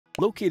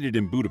Located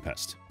in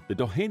Budapest, the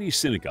Dohány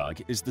Synagogue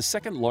is the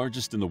second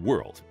largest in the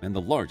world and the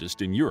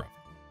largest in Europe.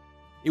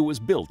 It was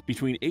built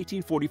between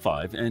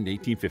 1845 and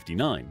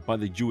 1859 by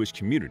the Jewish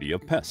community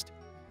of Pest.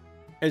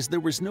 As there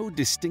was no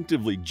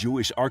distinctively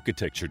Jewish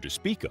architecture to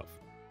speak of,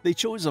 they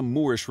chose a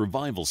Moorish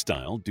revival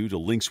style due to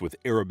links with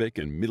Arabic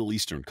and Middle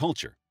Eastern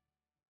culture.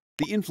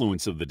 The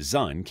influence of the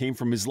design came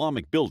from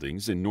Islamic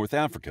buildings in North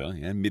Africa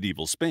and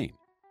medieval Spain.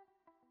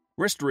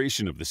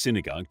 Restoration of the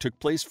synagogue took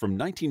place from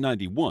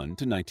 1991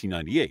 to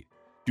 1998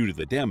 due to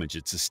the damage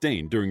it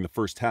sustained during the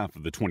first half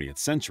of the 20th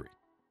century.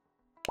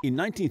 In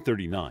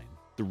 1939,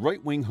 the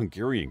right-wing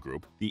Hungarian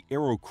group, the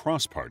Arrow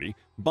Cross Party,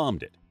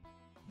 bombed it.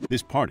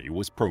 This party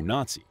was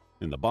pro-Nazi,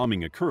 and the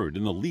bombing occurred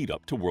in the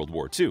lead-up to World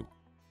War II.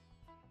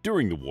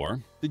 During the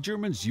war, the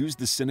Germans used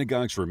the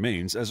synagogue's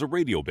remains as a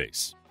radio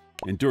base,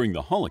 and during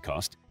the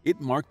Holocaust,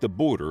 it marked the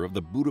border of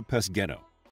the Budapest ghetto.